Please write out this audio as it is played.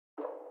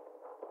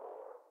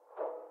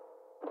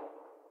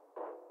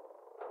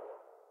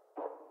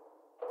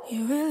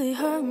You really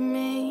hurt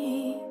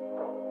me.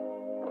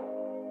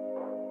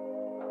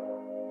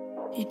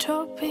 You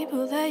told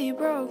people that you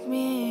broke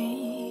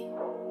me,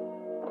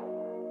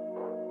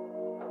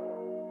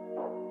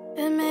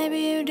 and maybe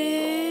you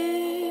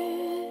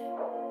did,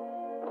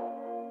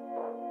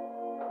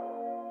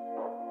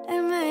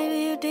 and maybe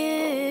you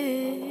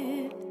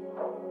did,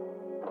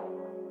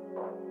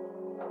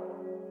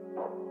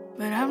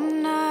 but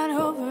I'm not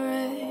over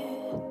it.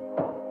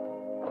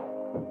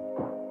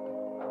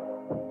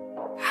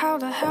 How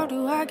the hell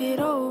do I get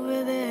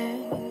over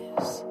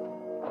this?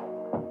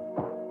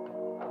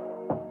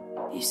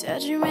 You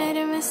said you made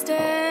a mistake,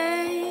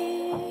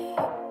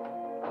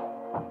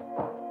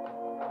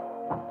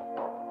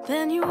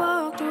 then you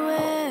walked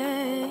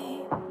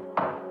away.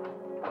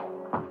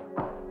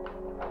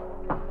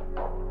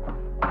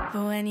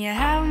 But when you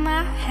have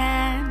my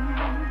hand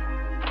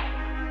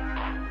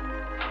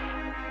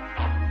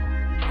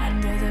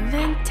under the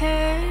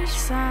vintage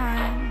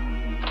sun,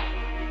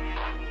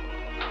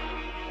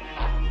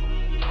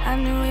 I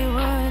knew it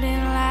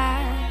wouldn't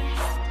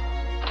last.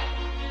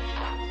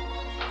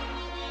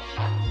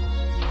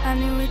 I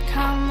knew it'd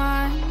come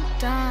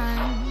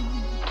undone.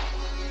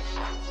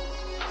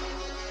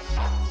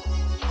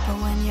 But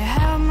when you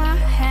held my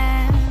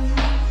hand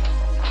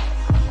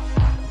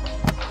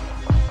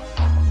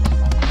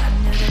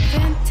under the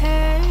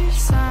vintage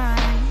sun,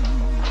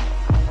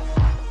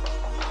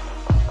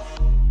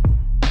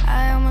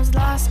 I almost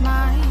lost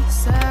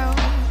myself.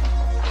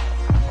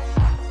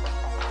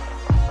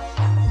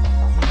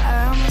 I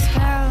almost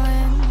fell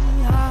in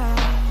love.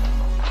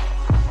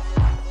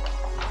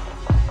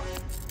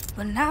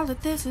 But now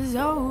that this is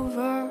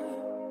over,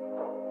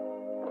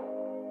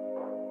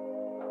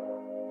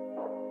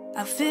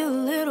 I feel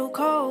a little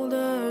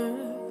colder.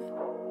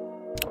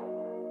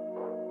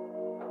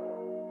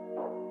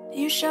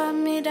 You shut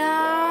me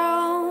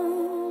down.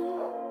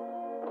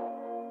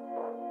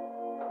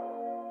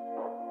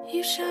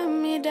 You shut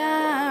me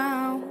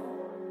down.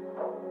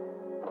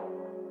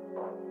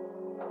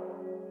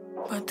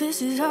 But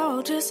this is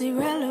all just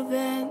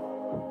irrelevant.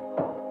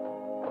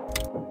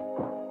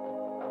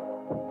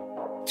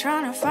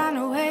 Trying to find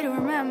a way to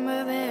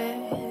remember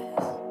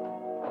this,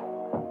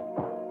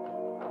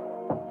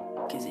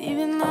 'cause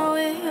even though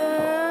it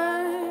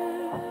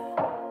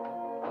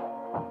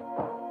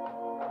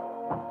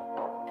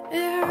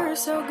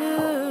hurts so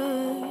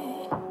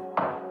good.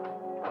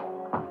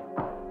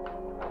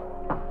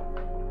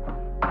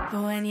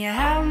 But when you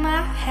have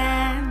my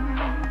hand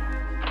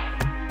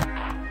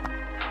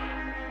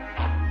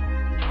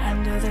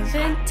under the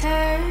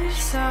vintage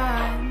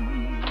sun,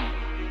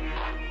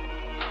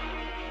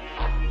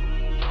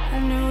 I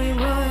knew it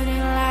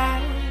wouldn't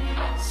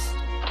last.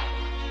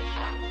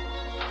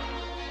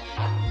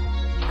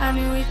 I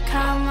knew it'd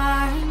come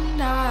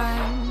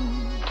undone.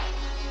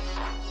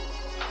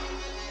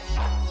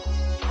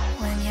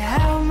 When you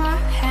held my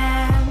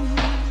hand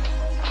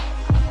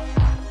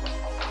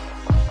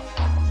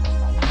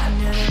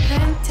under the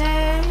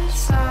vintage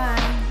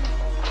sun,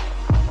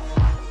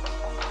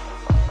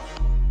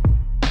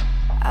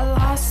 I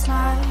lost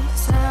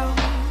myself.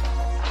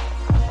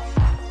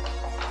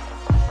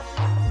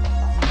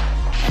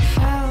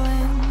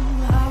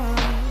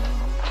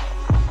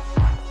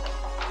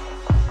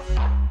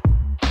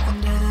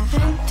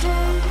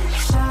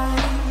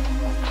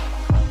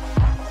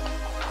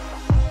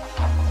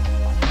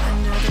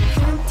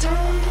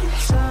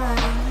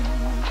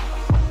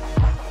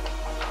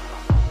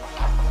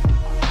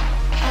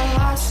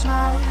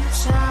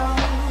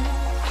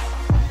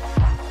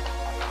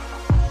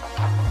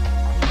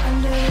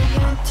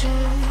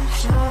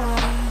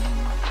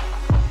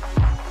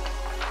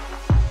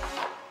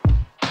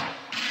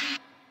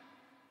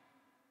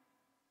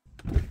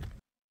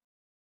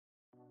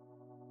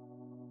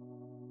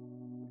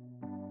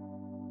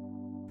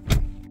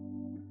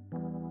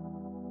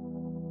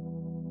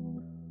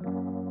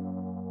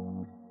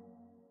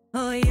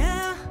 Oh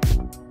yeah,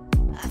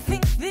 I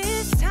think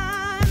this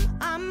time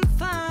I'm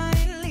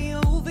finally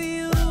over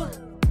you.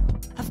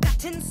 I've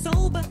gotten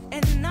sober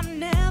and I'm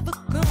never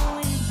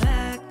going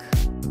back.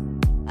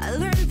 I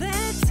learned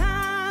that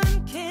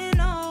time can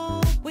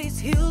always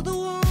heal the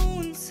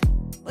wounds.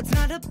 What's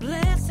not a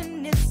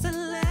blessing, it's a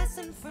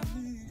lesson from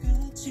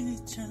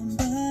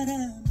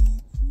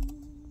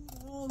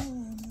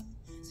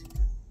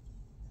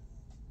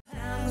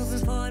I'm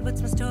moving forward,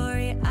 what's my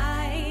story?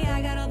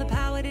 I got all the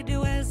power to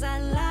do as I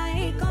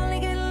like. Only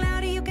get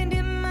louder, you can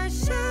dim my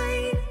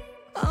shine.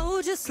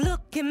 Oh, just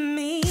look at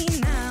me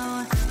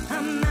now.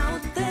 I'm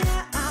out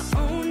there, I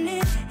own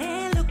it.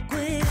 And look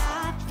what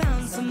I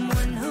found,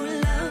 someone who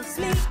loves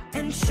me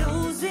and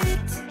shows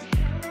it.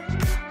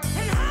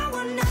 And I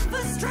will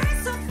never stray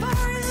so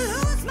far and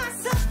lose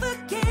myself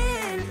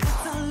again.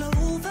 It's all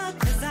over,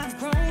 'cause I've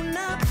grown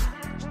up.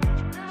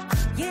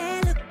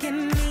 Yeah, look at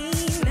me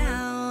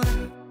now.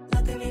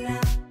 Look at me now.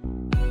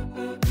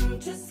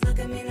 Just look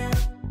at me now.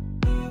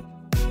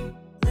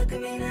 Look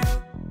at me now.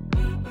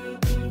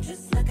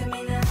 Just look at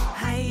me now.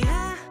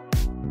 Hiya.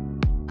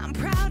 I'm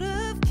proud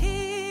of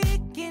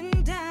kicking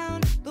down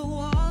the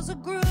walls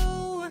of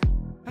grew.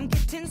 I'm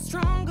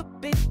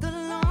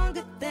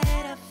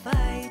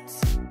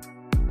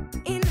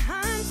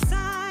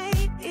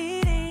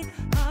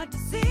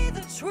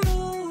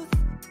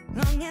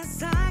thing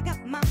is I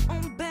got my own